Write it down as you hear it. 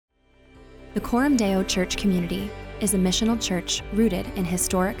The Coram Deo Church community is a missional church rooted in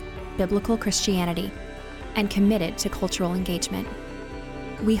historic, biblical Christianity and committed to cultural engagement.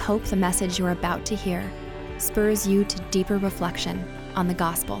 We hope the message you're about to hear spurs you to deeper reflection on the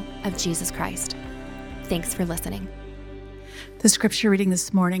gospel of Jesus Christ. Thanks for listening. The scripture reading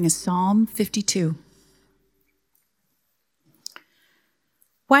this morning is Psalm 52.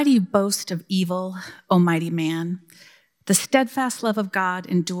 Why do you boast of evil, O mighty man? The steadfast love of God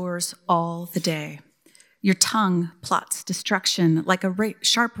endures all the day. Your tongue plots destruction like a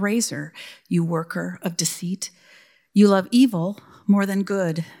sharp razor, you worker of deceit. You love evil more than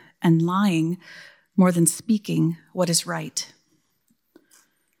good, and lying more than speaking what is right.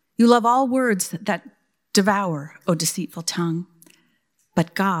 You love all words that devour, O deceitful tongue.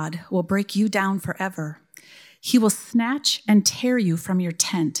 But God will break you down forever. He will snatch and tear you from your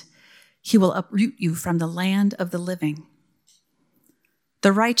tent. He will uproot you from the land of the living.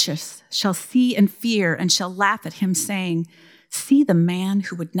 The righteous shall see and fear and shall laugh at him, saying, see the man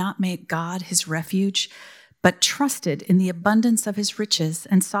who would not make God his refuge, but trusted in the abundance of his riches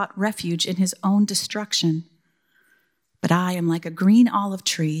and sought refuge in his own destruction. But I am like a green olive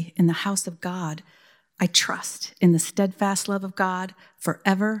tree in the house of God. I trust in the steadfast love of God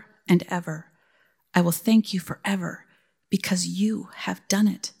forever and ever. I will thank you forever because you have done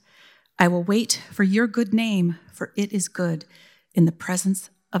it. I will wait for your good name, for it is good in the presence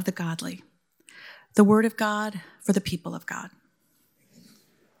of the godly. The word of God for the people of God.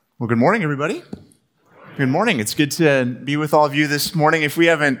 Well, good morning, everybody. Good morning. It's good to be with all of you this morning. If we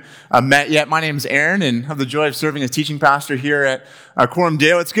haven't met yet, my name is Aaron, and I have the joy of serving as teaching pastor here at Coram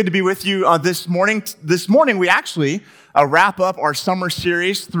Deo. It's good to be with you this morning. This morning, we actually wrap up our summer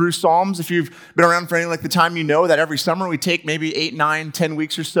series through Psalms. If you've been around for any length of time, you know that every summer we take maybe 8, 9, 10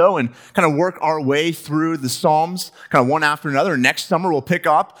 weeks or so and kind of work our way through the Psalms, kind of one after another. Next summer, we'll pick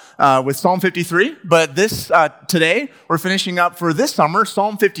up with Psalm 53. But today, we're finishing up for this summer,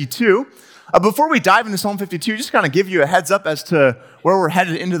 Psalm 52. Before we dive into Psalm 52, just kind of give you a heads up as to where we're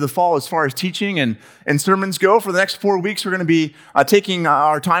headed into the fall as far as teaching and sermons go. For the next 4 weeks, we're going to be taking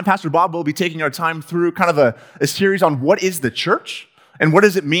our time. Pastor Bob will be taking our time through kind of a series on what is the church and what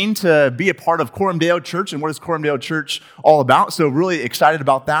does it mean to be a part of Coram Deo Church and what is Coram Deo Church all about. So really excited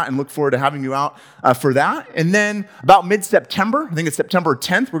about that and look forward to having you out for that. And then about mid-September, I think it's September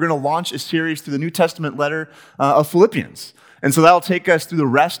 10th, we're going to launch a series through the New Testament letter of Philippians. And so that'll take us through the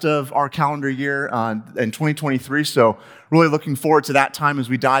rest of our calendar year in 2023. So really looking forward to that time as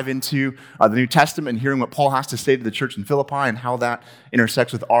we dive into the New Testament and hearing what Paul has to say to the church in Philippi and how that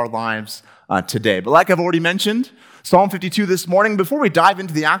intersects with our lives today. But like I've already mentioned, Psalm 52 this morning, before we dive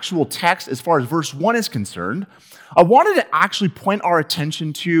into the actual text as far as verse 1 is concerned, I wanted to actually point our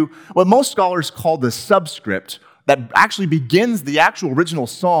attention to what most scholars call the subscript that actually begins the actual original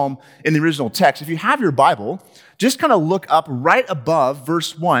psalm in the original text. If you have your Bible, just kind of look up right above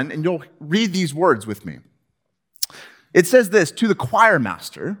verse 1, and you'll read these words with me. It says this, to the choir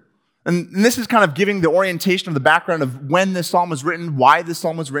master, and this is kind of giving the orientation of the background of when this psalm was written, why this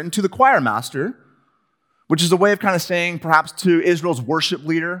psalm was written, to the choir master, which is a way of kind of saying perhaps to Israel's worship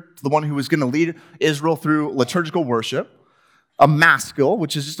leader, to the one who was going to lead Israel through liturgical worship, a maskil,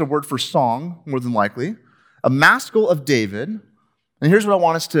 which is just a word for song, more than likely, a maskil of David. And here's what I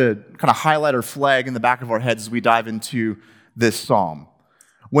want us to kind of highlight or flag in the back of our heads as we dive into this psalm.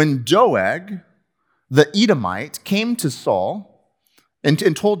 When Doeg, the Edomite, came to Saul and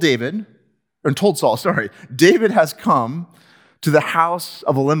told Saul, David has come to the house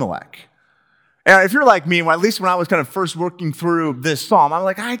of Elimelech. And if you're like me, well, at least when I was kind of first working through this psalm, I'm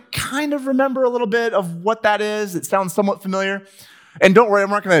like, I kind of remember a little bit of what that is. It sounds somewhat familiar. And don't worry, I'm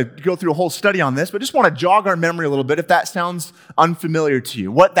not going to go through a whole study on this, but just want to jog our memory a little bit if that sounds unfamiliar to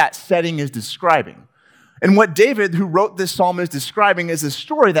you, what that setting is describing. And what David, who wrote this psalm, is describing is a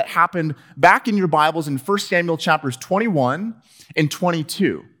story that happened back in your Bibles in 1 Samuel chapters 21 and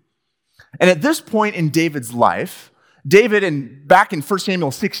 22. And at this point in David's life, David, back in 1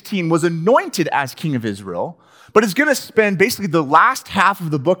 Samuel 16, was anointed as king of Israel, but is going to spend basically the last half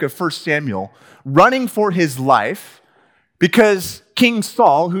of the book of 1 Samuel running for his life because King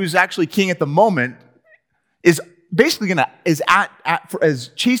Saul, who's actually king at the moment, is basically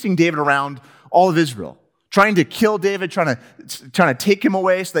is chasing David around all of Israel, trying to kill David, trying to take him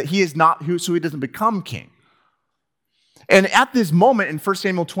away so that so he doesn't become king. And at this moment in 1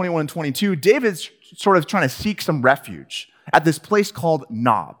 Samuel 21 and 22, David's sort of trying to seek some refuge at this place called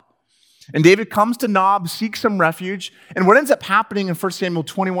Nob. And David comes to Nob, seeks some refuge, and what ends up happening in 1 Samuel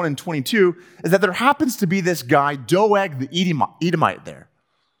 21 and 22 is that there happens to be this guy, Doeg the Edomite there.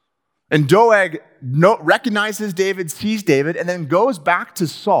 And Doeg recognizes David, sees David, and then goes back to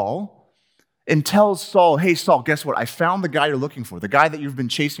Saul and tells Saul, hey, Saul, guess what? I found the guy you're looking for, the guy that you've been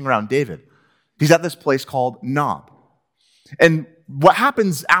chasing around, David. He's at this place called Nob. And what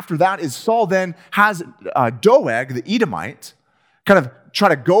happens after that is Saul then has Doeg, the Edomite, kind of try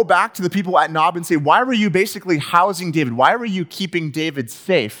to go back to the people at Nob and say, why were you basically housing David? Why were you keeping David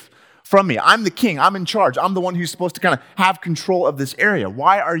safe from me? I'm the king. I'm in charge. I'm the one who's supposed to kind of have control of this area.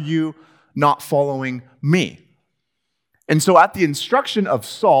 Why are you not following me? And so at the instruction of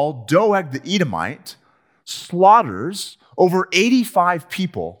Saul, Doeg the Edomite slaughters over 85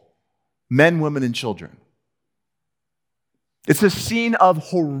 people, men, women, and children. It's a scene of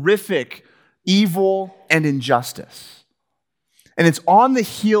horrific evil and injustice. And it's on the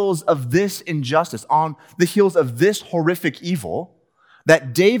heels of this injustice, on the heels of this horrific evil,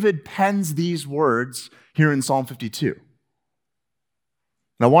 that David pens these words here in Psalm 52.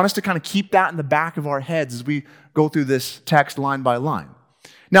 And I want us to kind of keep that in the back of our heads as we go through this text line by line.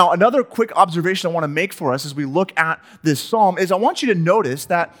 Now, another quick observation I want to make for us as we look at this psalm is I want you to notice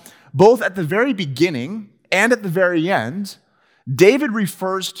that both at the very beginning and at the very end, David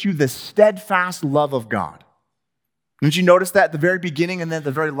refers to the steadfast love of God. Did you notice that at the very beginning and then at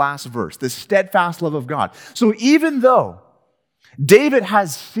the very last verse? The steadfast love of God. So even though David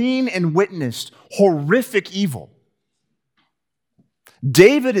has seen and witnessed horrific evil,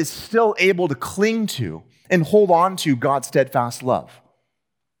 David is still able to cling to and hold on to God's steadfast love.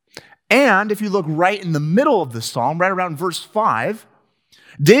 And if you look right in the middle of the psalm, right around verse 5,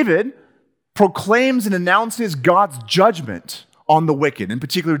 David proclaims and announces God's judgment on the wicked, in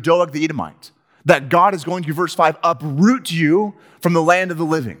particular Doeg the Edomite, that God is going to, verse 5, uproot you from the land of the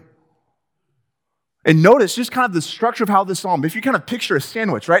living. And notice just kind of the structure of how this psalm, if you kind of picture a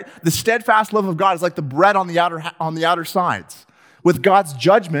sandwich, right? The steadfast love of God is like the bread on the outer sides, with God's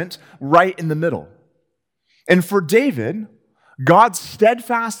judgment right in the middle. And for David, God's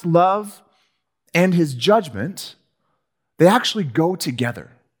steadfast love and his judgment, they actually go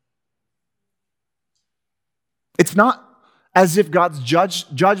together. It's not as if God's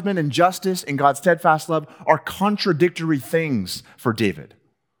judgment and justice and God's steadfast love are contradictory things for David.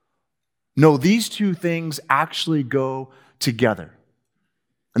 No, these two things actually go together.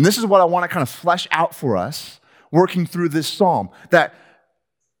 And this is what I want to kind of flesh out for us working through this psalm, that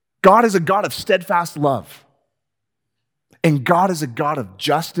God is a God of steadfast love. And God is a God of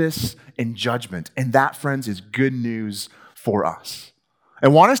justice and judgment. And that, friends, is good news for us. I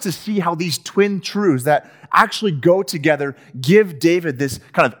want us to see how these twin truths that actually go together give David this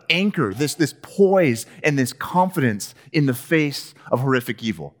kind of anchor, this poise, and this confidence in the face of horrific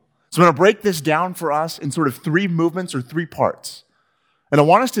evil. So I'm going to break this down for us in sort of three movements or three parts. And I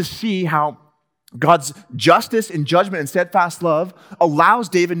want us to see how God's justice and judgment and steadfast love allows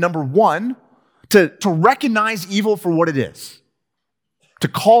David, number one, to recognize evil for what it is, to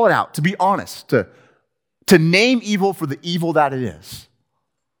call it out, to be honest, to name evil for the evil that it is.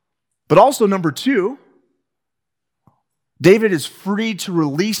 But also, number two, David is free to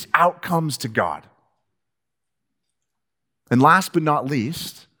release outcomes to God. And last but not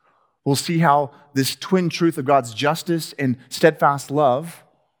least, we'll see how this twin truth of God's justice and steadfast love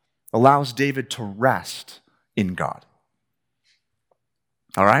allows David to rest in God.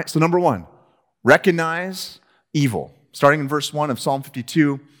 All right, so number one, recognize evil. Starting in verse 1 of Psalm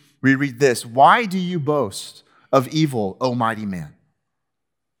 52, we read this: "Why do you boast of evil, O mighty man?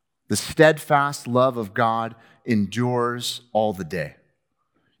 The steadfast love of God endures all the day."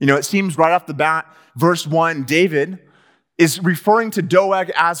 You know, it seems right off the bat, verse 1, David is referring to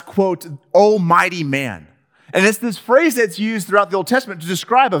Doeg as, quote, "O mighty man." And it's this phrase that's used throughout the Old Testament to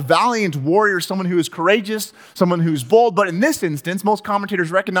describe a valiant warrior, someone who is courageous, someone who's bold. But in this instance, most commentators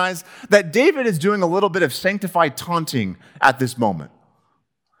recognize that David is doing a little bit of sanctified taunting at this moment.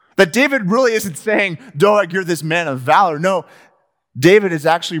 That David really isn't saying, "Doeg, you're this man of valor." No, David is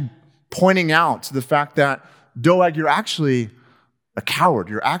actually pointing out the fact that, Doeg, you're actually a coward.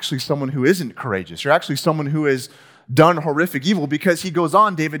 You're actually someone who isn't courageous. You're actually someone who has done horrific evil, because he goes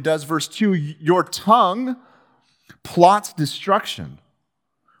on, David does, verse 2, "Your tongue plots destruction.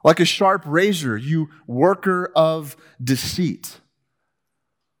 Like a sharp razor, you worker of deceit."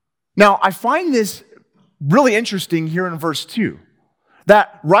 Now, I find this really interesting here in verse 2,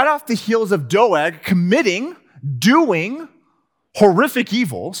 that right off the heels of Doeg doing horrific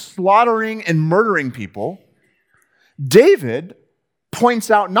evil, slaughtering and murdering people, David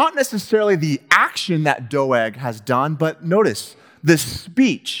points out not necessarily the action that Doeg has done, but notice the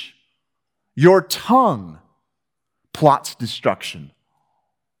speech. Your tongue plots destruction.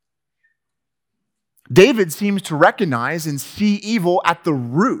 David seems to recognize and see evil at the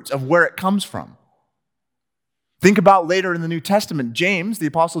root of where it comes from. Think about later in the New Testament, James, the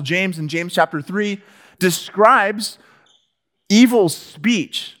Apostle James in James chapter 3, describes evil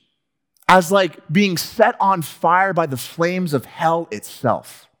speech as like being set on fire by the flames of hell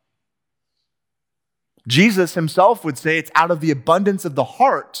itself. Jesus himself would say it's out of the abundance of the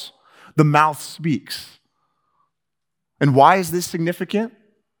heart the mouth speaks. And why is this significant?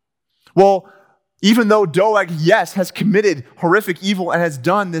 Well, even though Doeg, yes, has committed horrific evil and has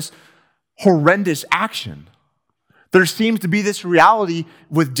done this horrendous action, there seems to be this reality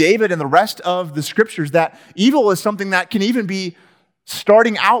with David and the rest of the scriptures that evil is something that can even be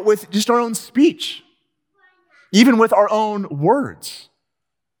starting out with just our own speech, even with our own words.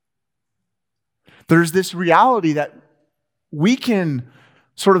 There's this reality that we can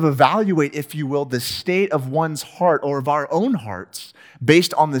sort of evaluate, if you will, the state of one's heart or of our own hearts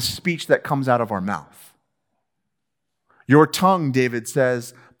based on the speech that comes out of our mouth. Your tongue, David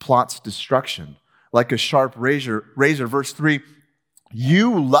says, plots destruction. Like a sharp razor, verse 3,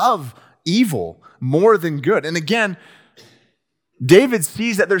 you love evil more than good. And again, David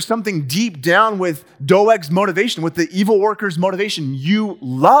sees that there's something deep down with Doeg's motivation, with the evil worker's motivation. You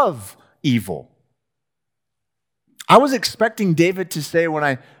love evil. I was expecting David to say when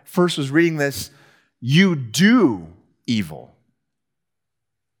I first was reading this, you do evil.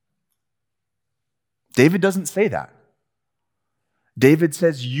 David doesn't say that. David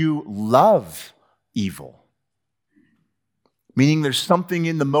says you love evil. Meaning there's something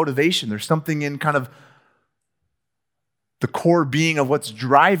in the motivation, there's something in kind of the core being of what's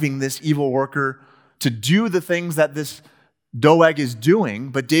driving this evil worker to do the things that this Doeg is doing,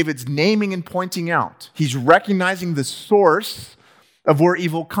 but David's naming and pointing out. He's recognizing the source of where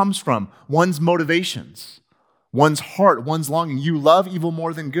evil comes from, one's motivations, one's heart, one's longing. You love evil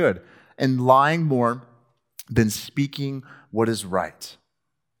more than good, and lying more than speaking what is right.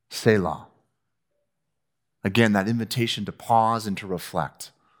 Selah. Again, that invitation to pause and to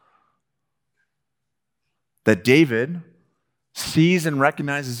reflect. That David sees and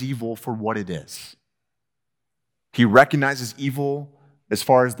recognizes evil for what it is. He recognizes evil as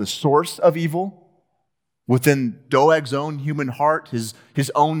far as the source of evil within Doeg's own human heart, his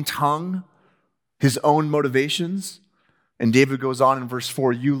own tongue, his own motivations. And David goes on in verse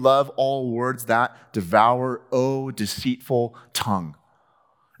 4, you love all words that devour, O deceitful tongue.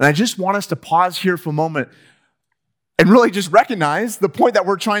 And I just want us to pause here for a moment and really just recognize the point that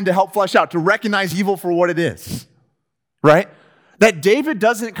we're trying to help flesh out, to recognize evil for what it is, right? That David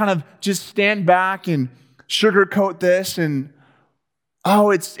doesn't kind of just stand back and sugarcoat this and, oh,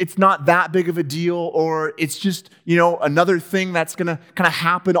 it's not that big of a deal, or it's just, another thing that's going to kind of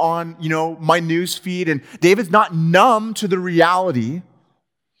happen on, my news feed. And David's not numb to the reality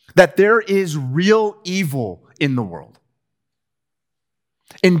that there is real evil in the world.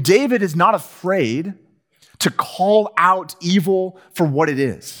 And David is not afraid to call out evil for what it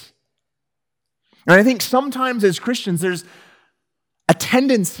is. And I think sometimes as Christians, there's a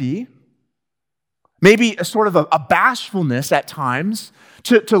tendency, maybe a sort of a bashfulness at times,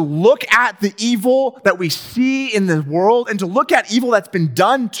 to look at the evil that we see in the world and to look at evil that's been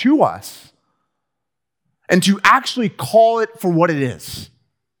done to us and to actually call it for what it is.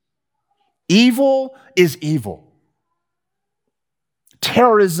 Evil is evil.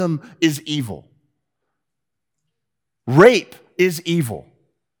 Terrorism is evil. Rape is evil.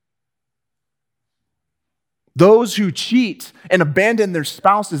 Those who cheat and abandon their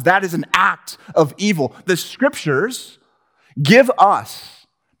spouses, that is an act of evil. The scriptures give us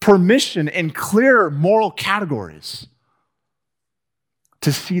permission in clear moral categories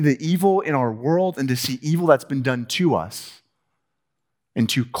to see the evil in our world and to see evil that's been done to us and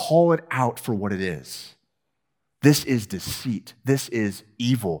to call it out for what it is. This is deceit. This is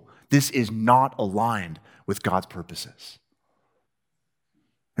evil. This is not aligned with God's purposes.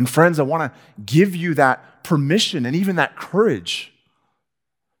 And friends, I want to give you that permission and even that courage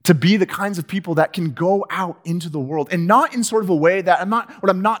to be the kinds of people that can go out into the world, and not in sort of a way that what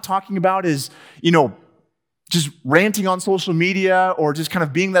I'm not talking about is, just ranting on social media or just kind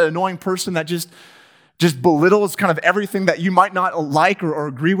of being that annoying person that just belittles kind of everything that you might not like or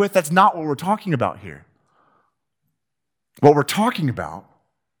agree with. That's not what we're talking about here. What we're talking about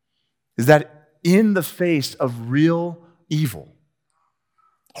is that in the face of real evil,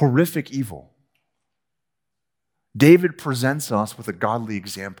 horrific evil, David presents us with a godly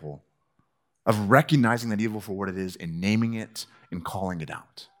example of recognizing that evil for what it is and naming it and calling it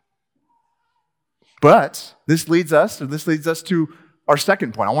out. But this leads us to our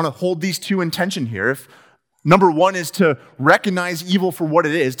second point. I want to hold these two in tension here. If number one is to recognize evil for what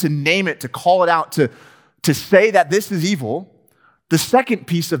it is, to name it, to call it out, to say that this is evil, The second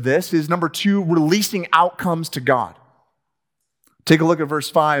piece of this is number 2, releasing outcomes to God. Take a look at verse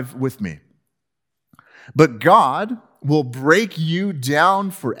 5 with me. But God will break you down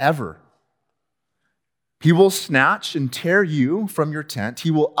forever. He will snatch and tear you from your tent.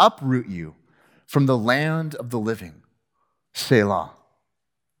 He will uproot you from the land of the living. Selah.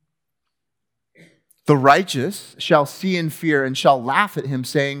 The righteous shall see and fear and shall laugh at him,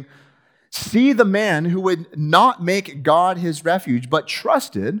 saying, see the man who would not make God his refuge, but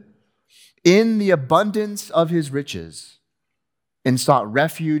trusted in the abundance of his riches and sought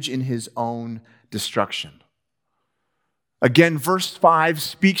refuge in his own destruction. Again, verse 5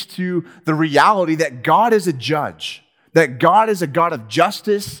 speaks to the reality that God is a judge, that God is a God of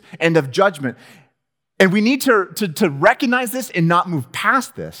justice and of judgment. And we need to recognize this and not move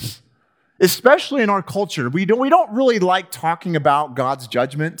past this, especially in our culture. We don't really like talking about God's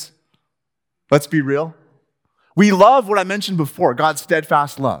judgment. Let's be real. We love what I mentioned before, God's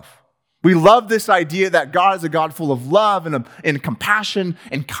steadfast love. We love this idea that God is a God full of love and compassion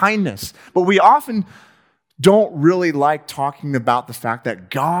and kindness. But we often don't really like talking about the fact that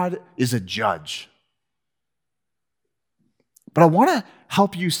God is a judge. But I want to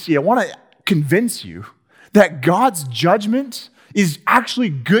help you see, I want to convince you that God's judgment is actually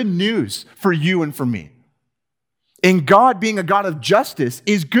good news for you and for me. And God being a God of justice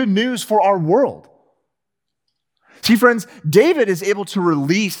is good news for our world. See, friends, David is able to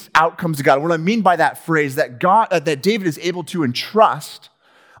release outcomes to God. What I mean by that phrase, that David is able to entrust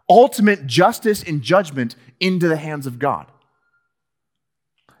ultimate justice and judgment into the hands of God.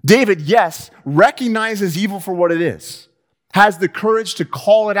 David, yes, recognizes evil for what it is, has the courage to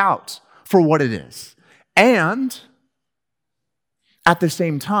call it out for what it is, and at the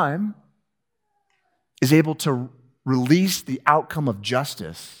same time is able to release the outcome of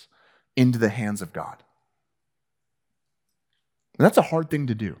justice into the hands of God. And that's a hard thing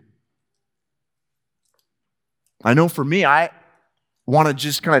to do. I know for me, I want to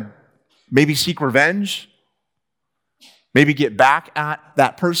just kind of maybe seek revenge, maybe get back at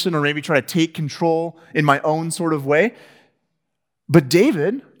that person, or maybe try to take control in my own sort of way. But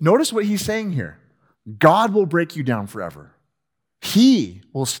David, notice what he's saying here. God will break you down forever. He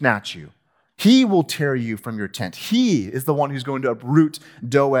will snatch you. He will tear you from your tent. He is the one who's going to uproot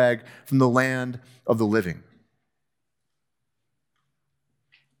Doeg from the land of the living.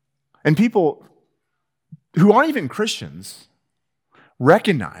 And people who aren't even Christians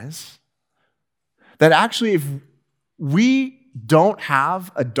recognize that actually if we don't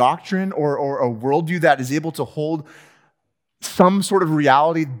have a doctrine or a worldview that is able to hold some sort of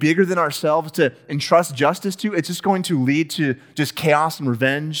reality bigger than ourselves to entrust justice to, it's just going to lead to just chaos and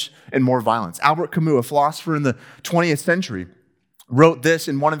revenge and more violence. Albert Camus, a philosopher in the 20th century, wrote this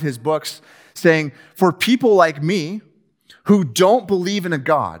in one of his books saying, for people like me who don't believe in a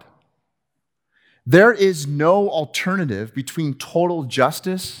God, there is no alternative between total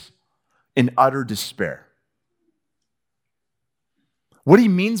justice and utter despair. What he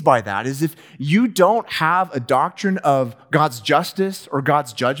means by that is if you don't have a doctrine of God's justice or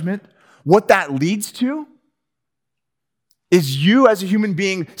God's judgment, what that leads to is you as a human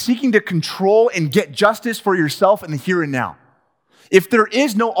being seeking to control and get justice for yourself in the here and now. If there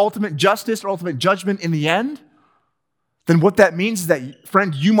is no ultimate justice or ultimate judgment in the end, then what that means is that,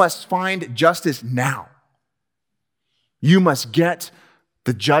 friend, you must find justice now. You must get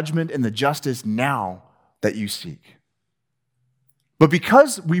the judgment and the justice now that you seek. But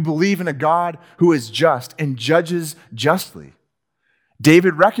because we believe in a God who is just and judges justly,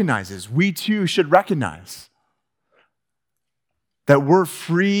 David recognizes, we too should recognize that we're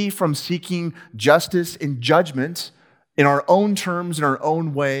free from seeking justice and judgment in our own terms, in our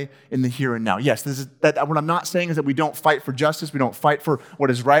own way, in the here and now. Yes, what I'm not saying is that we don't fight for justice, we don't fight for what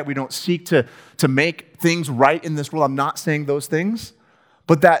is right, we don't seek to make things right in this world. I'm not saying those things.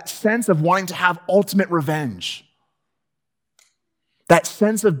 But that sense of wanting to have ultimate revenge, that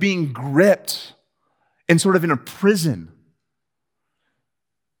sense of being gripped and sort of in a prison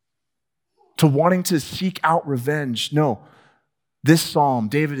to wanting to seek out revenge. No, this psalm,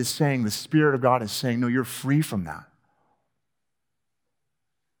 David is saying, the Spirit of God is saying, no, you're free from that.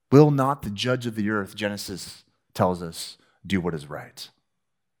 Will not the judge of the earth, Genesis tells us, do what is right?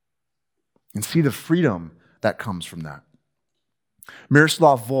 And see the freedom that comes from that.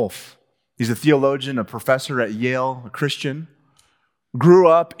 Miroslav Volf, he's a theologian, a professor at Yale, a Christian, grew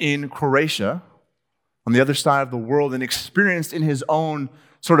up in Croatia on the other side of the world and experienced in his own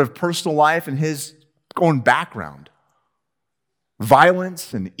sort of personal life and his own background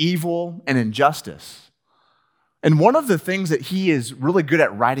violence and evil and injustice. And one of the things that he is really good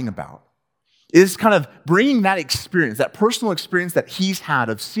at writing about is kind of bringing that experience, that personal experience that he's had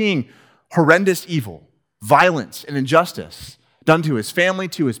of seeing horrendous evil, violence, and injustice done to his family,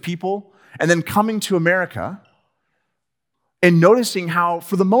 to his people, and then coming to America and noticing how,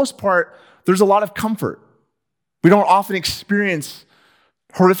 for the most part, there's a lot of comfort. We don't often experience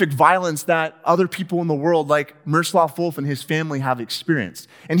horrific violence that other people in the world, like Miroslav Volf and his family, have experienced.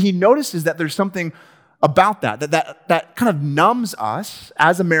 And he notices that there's something about that kind of numbs us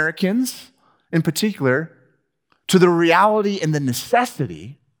as Americans, in particular, to the reality and the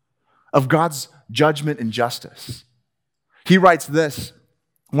necessity of God's judgment and justice. He writes this,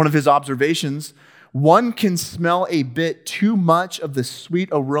 one of his observations: one can smell a bit too much of the sweet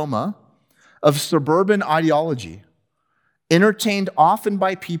aroma of suburban ideology, entertained often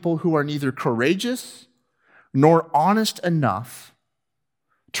by people who are neither courageous nor honest enough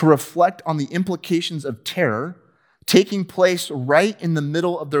to reflect on the implications of terror taking place right in the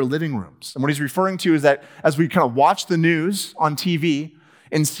middle of their living rooms. And what he's referring to is that as we kind of watch the news on TV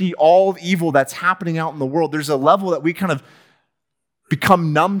and see all the evil that's happening out in the world, there's a level that we kind of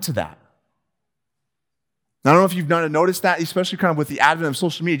become numb to that. I don't know if you've noticed that, especially kind of with the advent of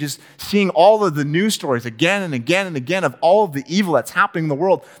social media, just seeing all of the news stories again and again and again of all of the evil that's happening in the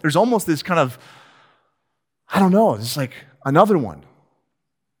world. There's almost this kind of, I don't know, it's like another one,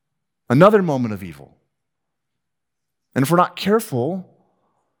 another moment of evil. And if we're not careful,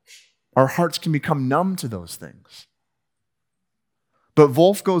 our hearts can become numb to those things. But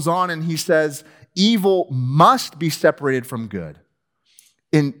Volf goes on and he says, evil must be separated from good.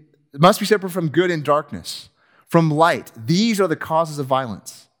 It must be separated from good and darkness, from light. These are the causes of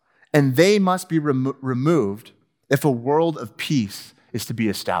violence, and they must be removed if a world of peace is to be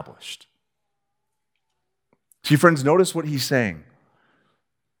established. See, friends, notice what he's saying.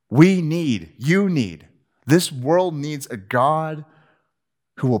 You need, this world needs a God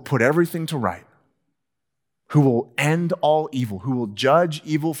who will put everything to right, who will end all evil, who will judge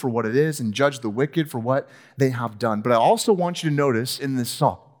evil for what it is and judge the wicked for what they have done. But I also want you to notice in the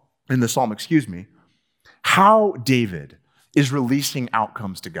psalm, how David is releasing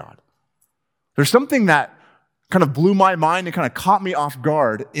outcomes to God. There's something that kind of blew my mind and kind of caught me off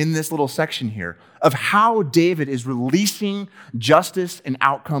guard in this little section here of how David is releasing justice and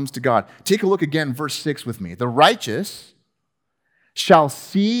outcomes to God. Take a look again, verse 6 with me. The righteous shall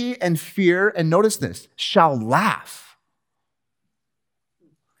see and fear, and notice this, shall laugh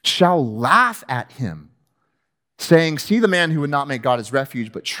at him, saying, see the man who would not make God his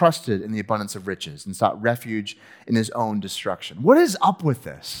refuge, but trusted in the abundance of riches and sought refuge in his own destruction. What is up with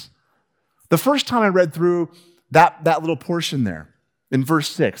this? The first time I read through that little portion there in verse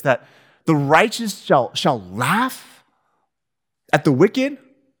 6, that the righteous shall laugh at the wicked,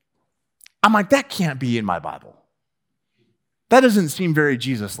 I'm like, that can't be in my Bible. That doesn't seem very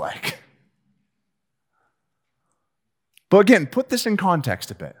Jesus-like. But again, put this in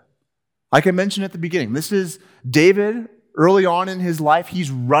context a bit. Like I mentioned at the beginning, this is David early on in his life.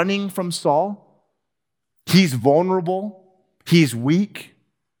 He's running from Saul. He's vulnerable. He's weak.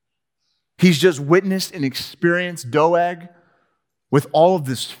 He's just witnessed and experienced Doeg with all of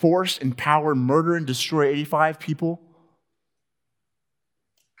this force and power, murder and destroy 85 people.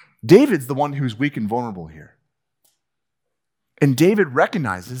 David's the one who's weak and vulnerable here. And David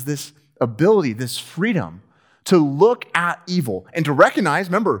recognizes this ability, this freedom to look at evil and to recognize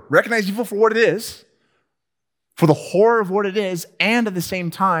evil for what it is, for the horror of what it is, and at the same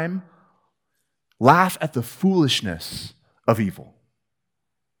time, laugh at the foolishness of evil.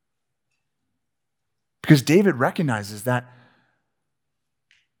 Because David recognizes that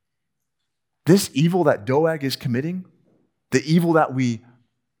this evil that Doeg is committing, the evil that we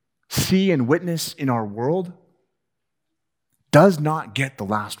see and witness in our world, does not get the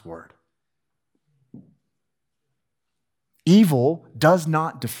last word. Evil does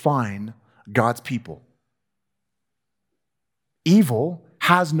not define God's people. Evil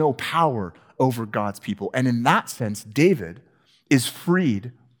has no power over God's people. And in that sense, David is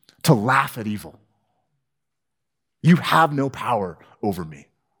freed to laugh at evil. You have no power over me.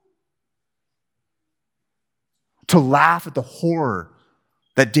 To laugh at the horror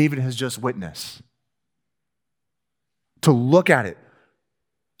that David has just witnessed. To look at it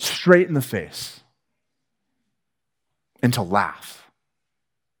straight in the face. And to laugh.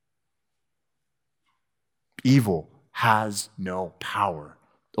 Evil has no power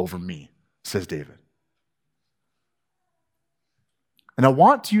over me, says David. And I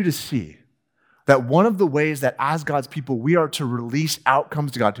want you to see that one of the ways that as God's people we are to release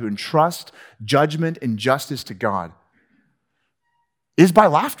outcomes to God, to entrust judgment and justice to God, is by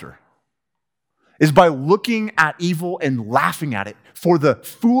laughter. Is by looking at evil and laughing at it for the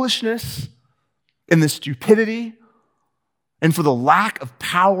foolishness in the stupidity and for the lack of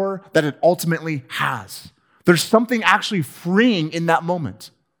power that it ultimately has. There's something actually freeing in that moment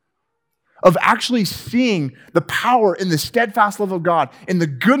of actually seeing the power in the steadfast love of God, in the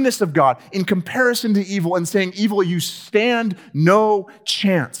goodness of God, in comparison to evil, and saying, evil, you stand no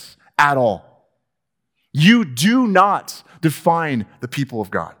chance at all. You do not define the people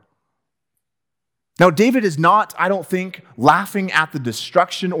of God. Now, David is not, I don't think, laughing at the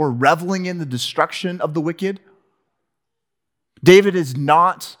destruction or reveling in the destruction of the wicked. David is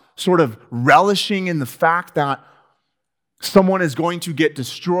not sort of relishing in the fact that someone is going to get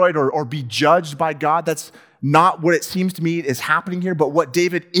destroyed or be judged by God. That's not what it seems to me is happening here. But what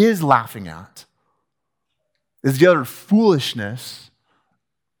David is laughing at is the utter foolishness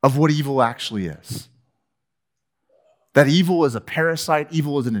of what evil actually is. That evil is a parasite,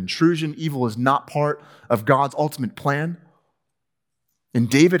 evil is an intrusion, evil is not part of God's ultimate plan. And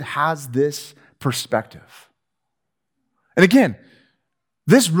David has this perspective. And again,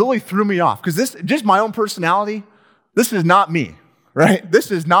 this really threw me off because this, just my own personality, this is not me, right?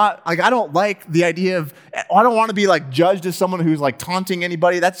 This is not, like, I don't like the idea of, I don't want to be like judged as someone who's like taunting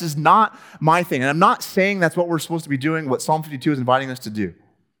anybody. That's just not my thing. And I'm not saying that's what we're supposed to be doing, what Psalm 52 is inviting us to do.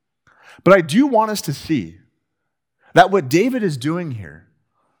 But I do want us to see that what David is doing here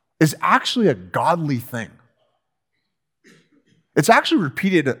is actually a godly thing. It's actually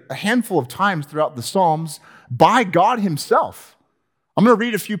repeated a handful of times throughout the Psalms by God himself. I'm going to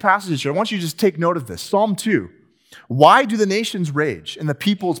read a few passages here. I want you to just take note of this. Psalm 2. Why do the nations rage and the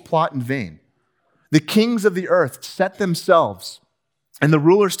peoples plot in vain? The kings of the earth set themselves, and the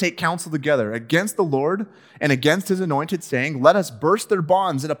rulers take counsel together against the Lord and against his anointed, saying, let us burst their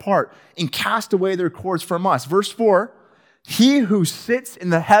bonds and apart and cast away their cords from us. Verse 4, he who sits in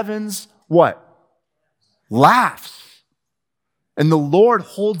the heavens, what? Laughs, and the Lord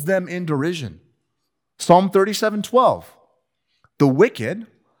holds them in derision. Psalm 37:12, the wicked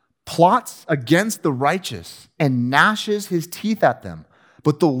plots against the righteous and gnashes his teeth at them,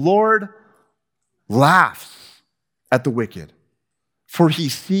 but the Lord laughs at the wicked, for he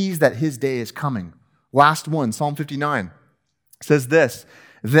sees that his day is coming. Last one, Psalm 59, says this,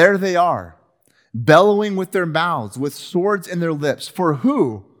 there they are, bellowing with their mouths, with swords in their lips, for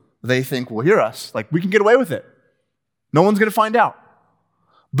who, they think, will hear us? Like, we can get away with it. No one's going to find out.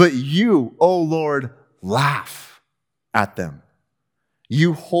 But you, O Lord, laugh at them.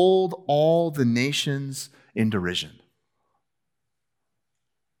 You hold all the nations in derision.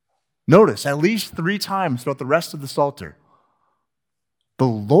 Notice, at least 3 times throughout the rest of the Psalter, the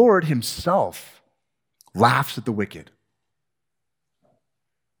Lord himself laughs at the wicked.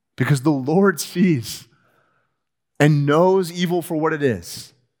 Because the Lord sees and knows evil for what it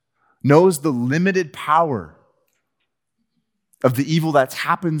is, knows the limited power of the evil that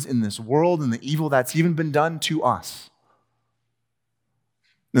happens in this world and the evil that's even been done to us.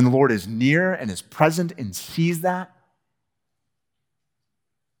 And the Lord is near and is present and sees that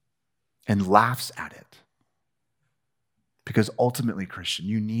and laughs at it. Because ultimately, Christian,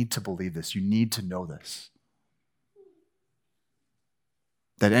 you need to believe this. You need to know this.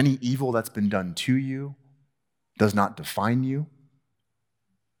 That any evil that's been done to you does not define you.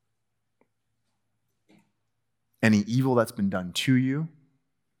 Any evil that's been done to you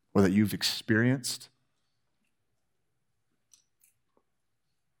or that you've experienced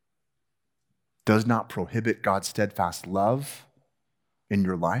does not prohibit God's steadfast love in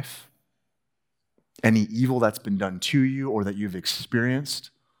your life. Any evil that's been done to you or that you've experienced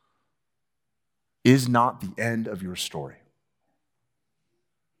is not the end of your story.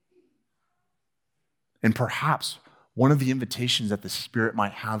 And perhaps one of the invitations that the Spirit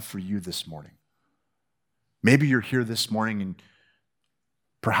might have for you this morning, maybe you're here this morning and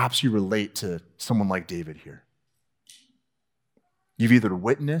perhaps you relate to someone like David here. You've either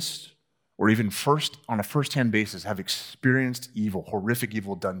witnessed or even on a first-hand basis have experienced evil, horrific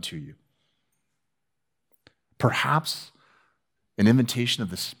evil done to you. Perhaps an invitation of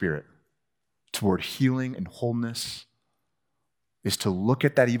the Spirit toward healing and wholeness is to look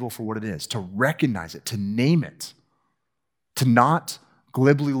at that evil for what it is, to recognize it, to name it, to not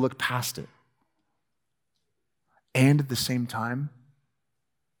glibly look past it. And at the same time,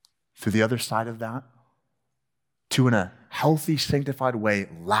 through the other side of that, to in a healthy, sanctified way,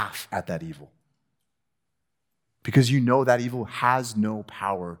 laugh at that evil. Because you know that evil has no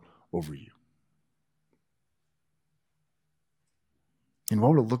power over you. And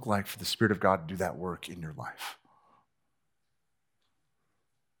what would it look like for the Spirit of God to do that work in your life?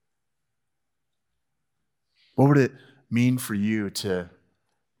 What would it mean for you to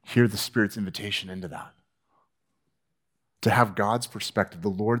hear the Spirit's invitation into that? to have God's perspective, the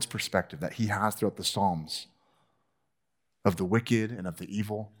Lord's perspective that he has throughout the Psalms of the wicked and of the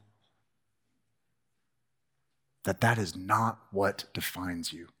evil, that is not what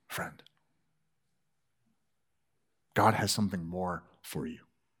defines you, friend. God has something more for you.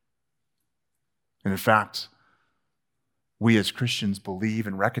 And in fact, we as Christians believe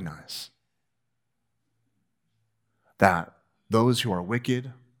and recognize that those who are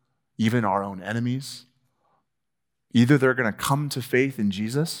wicked, even our own enemies, either they're going to come to faith in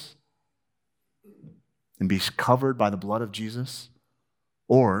Jesus and be covered by the blood of Jesus,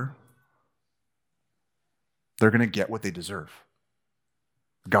 or they're going to get what they deserve.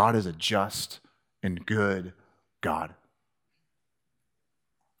 God is a just and good God.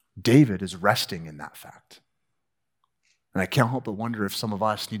 David is resting in that fact. And I can't help but wonder if some of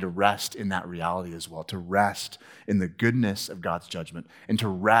us need to rest in that reality as well, to rest in the goodness of God's judgment and to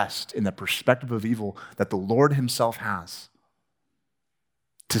rest in the perspective of evil that the Lord himself has,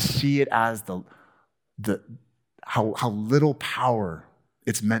 to see it as how little power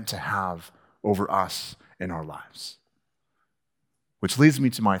it's meant to have over us in our lives. Which leads me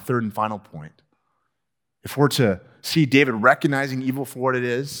to my third and final point. If we're to see David recognizing evil for what it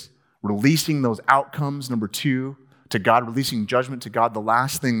is, releasing those outcomes, number 2, to God, releasing judgment to God, the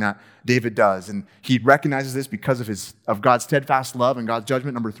last thing that David does, and he recognizes this because of God's steadfast love and God's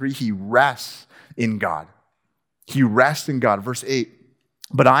judgment. Number 3, he rests in God. He rests in God. Verse 8,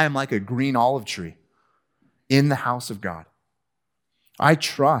 but I am like a green olive tree in the house of God. I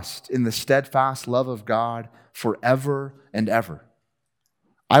trust in the steadfast love of God forever and ever.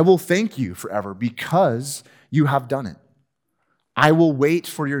 I will thank you forever because you have done it. I will wait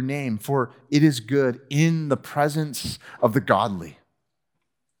for your name, for it is good in the presence of the godly.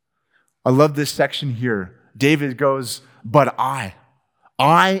 I love this section here. David goes, but I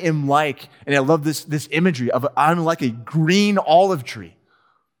am like, and I love this imagery of I'm like a green olive tree.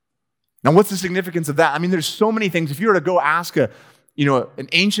 Now, what's the significance of that? I mean, there's so many things. If you were to go ask an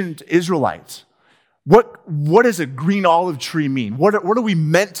ancient Israelite, what does a green olive tree mean? What are we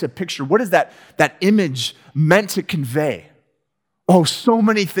meant to picture? What is that image meant to convey? Oh, so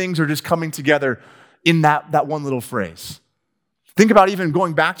many things are just coming together in that one little phrase. Think about even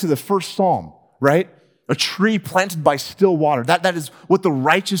going back to the first Psalm, right? A tree planted by still water. That is what the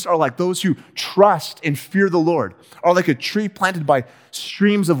righteous are like. Those who trust and fear the Lord are like a tree planted by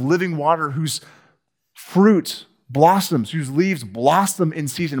streams of living water whose fruit blossoms, whose leaves blossom in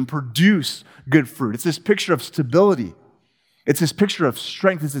season and produce good fruit. It's this picture of stability. It's this picture of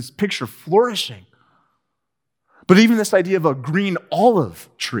strength. It's this picture of flourishing. But even this idea of a green olive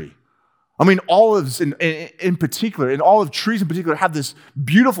tree. I mean, olives in particular, and olive trees in particular, have this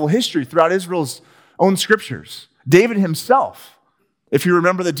beautiful history throughout Israel's own scriptures. David himself, if you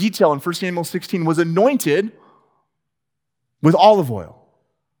remember the detail in 1 Samuel 16, was anointed with olive oil.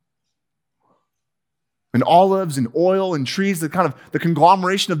 And olives and oil and trees, the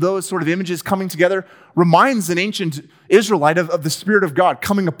conglomeration of those sort of images coming together reminds an ancient Israelite of the Spirit of God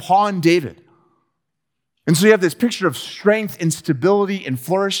coming upon David. And so you have this picture of strength and stability and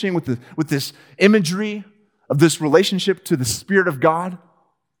flourishing with this imagery of this relationship to the Spirit of God.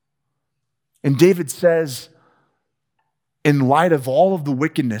 And David says, in light of all of the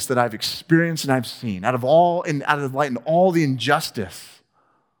wickedness that I've experienced and I've seen, out of light and all the injustice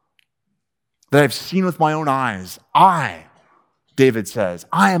that I've seen with my own eyes, David says,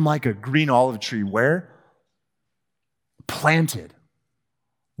 I am like a green olive tree. Where? Planted,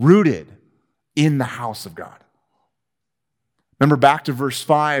 rooted in the house of God. Remember back to verse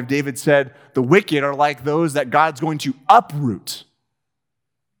 5, David said, the wicked are like those that God's going to uproot.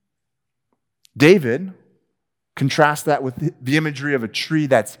 David contrasts that with the imagery of a tree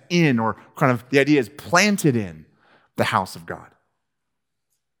that's in, or kind of the idea is planted in the house of God.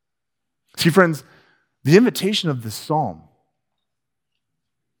 See, friends, the invitation of this psalm,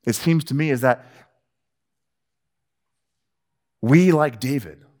 it seems to me, is that we, like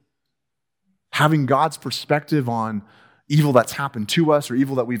David, having God's perspective on evil that's happened to us or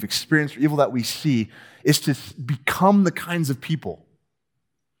evil that we've experienced or evil that we see, is to become the kinds of people,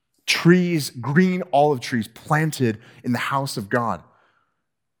 trees, green olive trees planted in the house of God.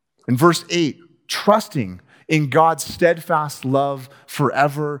 In verse 8, trusting in God's steadfast love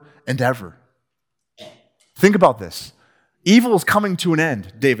forever and ever. Think about this. Evil is coming to an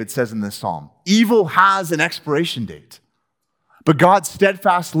end, David says in this psalm. Evil has an expiration date. But God's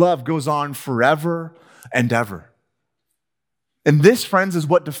steadfast love goes on forever and ever. And this, friends, is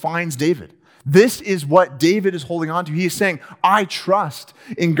what defines David. This is what David is holding on to. He is saying, I trust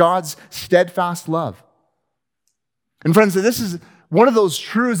in God's steadfast love. And friends, this is one of those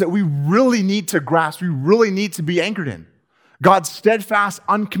truths that we really need to grasp. We really need to be anchored in. God's steadfast,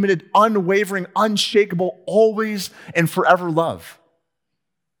 uncommitted, unwavering, unshakable, always and forever love.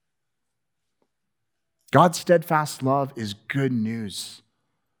 God's steadfast love is good news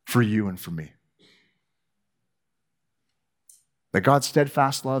for you and for me. That God's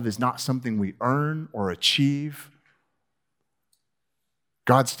steadfast love is not something we earn or achieve.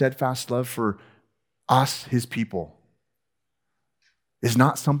 God's steadfast love for us, his people, is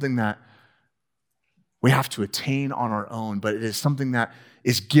not something that we have to attain on our own, but it is something that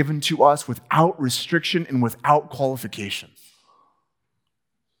is given to us without restriction and without qualification.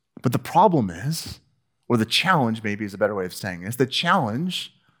 But the problem is, or the challenge maybe is a better way of saying this, the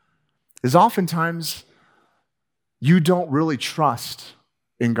challenge is oftentimes you don't really trust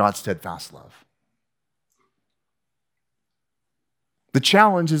in God's steadfast love. The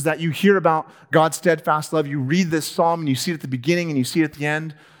challenge is that you hear about God's steadfast love, you read this psalm and you see it at the beginning and you see it at the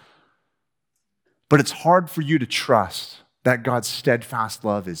end, but it's hard for you to trust that God's steadfast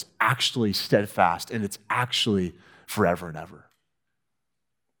love is actually steadfast and it's actually forever and ever.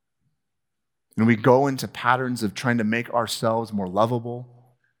 And we go into patterns of trying to make ourselves more lovable,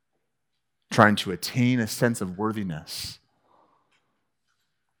 trying to attain a sense of worthiness,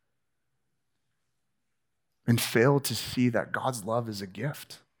 and fail to see that God's love is a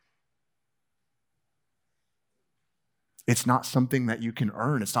gift. It's not something that you can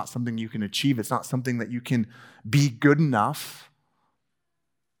earn. It's not something you can achieve. It's not something that you can be good enough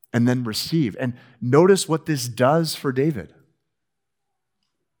and then receive. And notice what this does for David.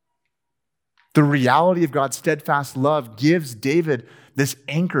 The reality of God's steadfast love gives David this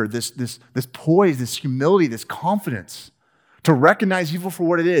anchor, this poise, this humility, this confidence to recognize evil for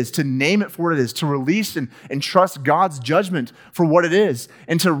what it is, to name it for what it is, to release and trust God's judgment for what it is,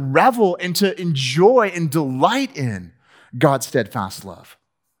 and to revel and to enjoy and delight in God's steadfast love.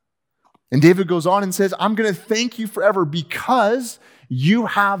 And David goes on and says, I'm going to thank you forever because you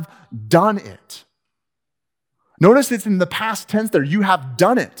have done it. Notice it's in the past tense there. You have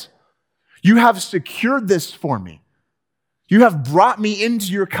done it. You have secured this for me. You have brought me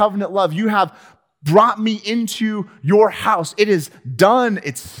into your covenant love. You have brought me into your house. It is done.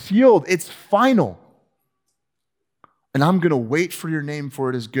 It's sealed. It's final. And I'm going to wait for your name, for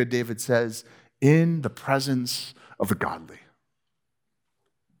it is good, David says, in the presence of the godly.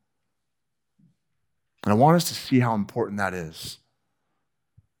 And I want us to see how important that is.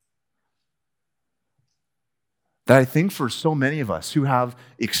 That I think for so many of us who have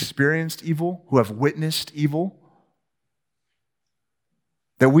experienced evil, who have witnessed evil,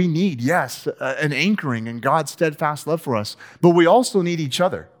 that we need, yes, an anchoring in God's steadfast love for us, but we also need each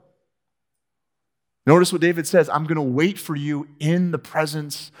other. Notice what David says, I'm going to wait for you in the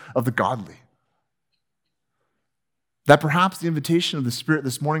presence of the godly. That perhaps the invitation of the Spirit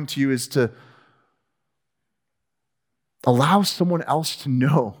this morning to you is to allow someone else to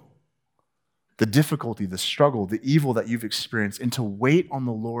know the difficulty, the struggle, the evil that you've experienced, and to wait on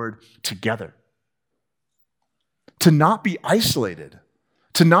the Lord together. To not be isolated,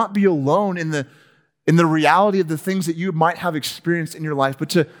 to not be alone in the reality of the things that you might have experienced in your life, but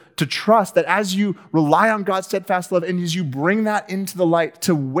to trust that as you rely on God's steadfast love and as you bring that into the light,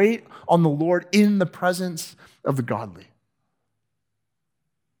 to wait on the Lord in the presence of the godly.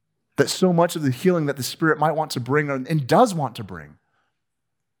 That so much of the healing that the Spirit might want to bring and does want to bring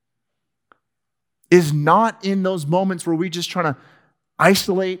is not in those moments where we just try to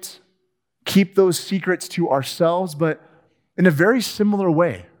isolate, keep those secrets to ourselves, but in a very similar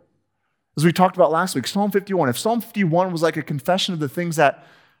way. As we talked about last week, Psalm 51. If Psalm 51 was like a confession of the things that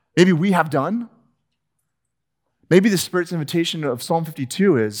maybe we have done, maybe the Spirit's invitation of Psalm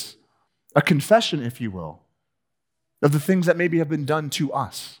 52 is a confession, if you will, of the things that maybe have been done to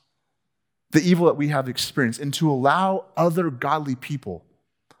us, the evil that we have experienced, and to allow other godly people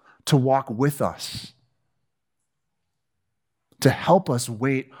to walk with us, to help us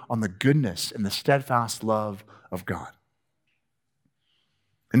wait on the goodness and the steadfast love of God.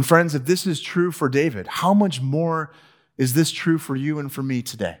 And friends, if this is true for David, how much more is this true for you and for me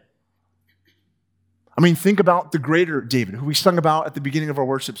today? I mean, think about the greater David, who we sung about at the beginning of our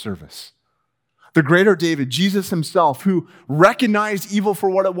worship service. The greater David, Jesus himself, who recognized evil for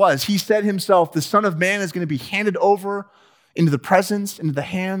what it was. He said himself, the Son of Man is going to be handed over into the presence, into the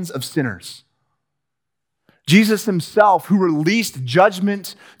hands of sinners. Jesus himself, who released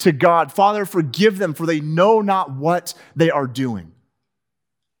judgment to God. Father, forgive them, for they know not what they are doing.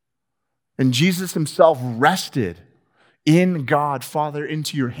 And Jesus himself rested in God. Father,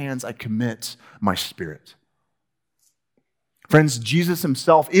 into your hands I commit my spirit. Friends, Jesus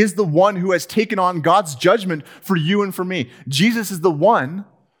himself is the one who has taken on God's judgment for you and for me. Jesus is the one,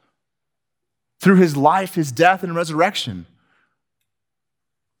 through his life, his death, and resurrection,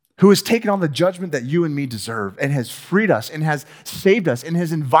 who has taken on the judgment that you and me deserve and has freed us and has saved us and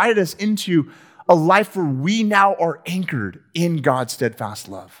has invited us into a life where we now are anchored in God's steadfast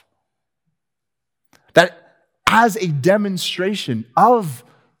love. That as a demonstration of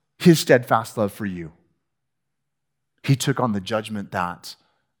his steadfast love for you, he took on the judgment that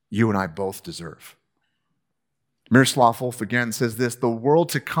you and I both deserve. Miroslav Volf again says this: the world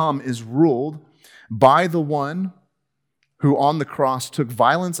to come is ruled by the one who on the cross took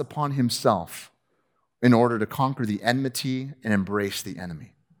violence upon himself in order to conquer the enmity and embrace the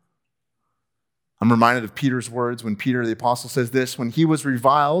enemy. I'm reminded of Peter's words when Peter the apostle says this: when he was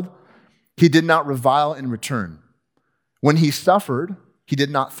reviled, he did not revile in return. When he suffered, he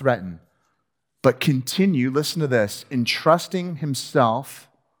did not threaten, but continue, listen to this, entrusting himself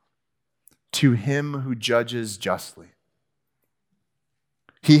to him who judges justly.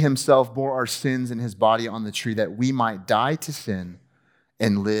 He himself bore our sins in his body on the tree that we might die to sin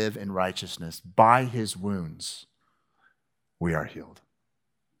and live in righteousness. By his wounds, we are healed.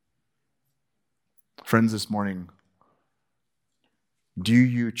 Friends, this morning, do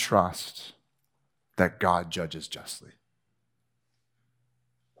you trust that God judges justly?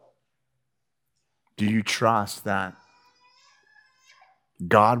 Do you trust that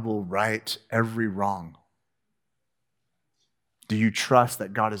God will right every wrong? Do you trust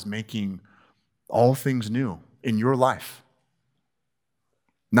that God is making all things new in your life?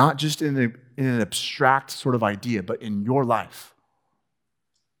 Not just in an abstract sort of idea, but in your life.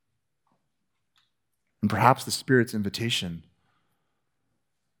 And perhaps the Spirit's invitation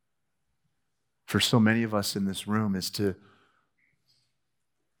for so many of us in this room is to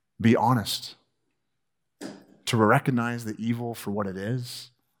be honest, to recognize the evil for what it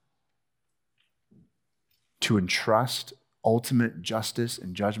is, to entrust ultimate justice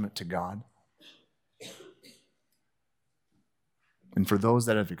and judgment to God. And for those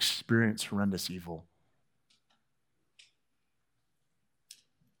that have experienced horrendous evil,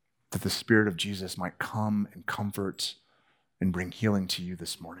 that the Spirit of Jesus might come and comfort and bring healing to you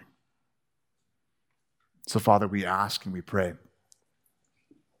this morning. So, Father, we ask and we pray.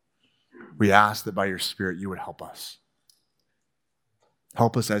 We ask that by your Spirit you would help us.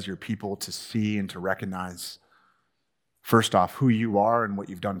 Help us as your people to see and to recognize, first off, who you are and what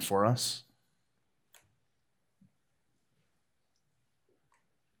you've done for us.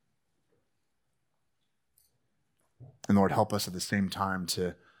 And Lord, help us at the same time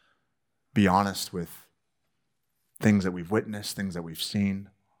to be honest with things that we've witnessed, things that we've seen.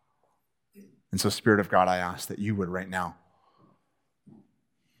 And so, Spirit of God, I ask that you would right now,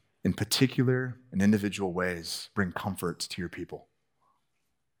 in particular and individual ways, bring comfort to your people.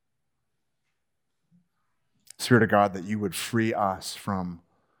 Spirit of God, that you would free us from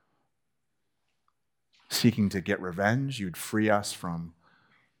seeking to get revenge. You'd free us from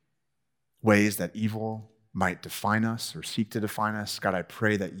ways that evil might define us or seek to define us. God, I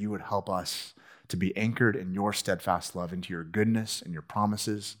pray that you would help us to be anchored in your steadfast love, into your goodness and your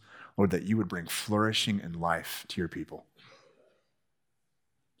promises. Lord, that you would bring flourishing and life to your people.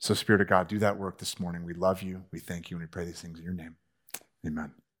 So, Spirit of God, do that work this morning. We love you, we thank you, and we pray these things in your name.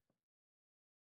 Amen.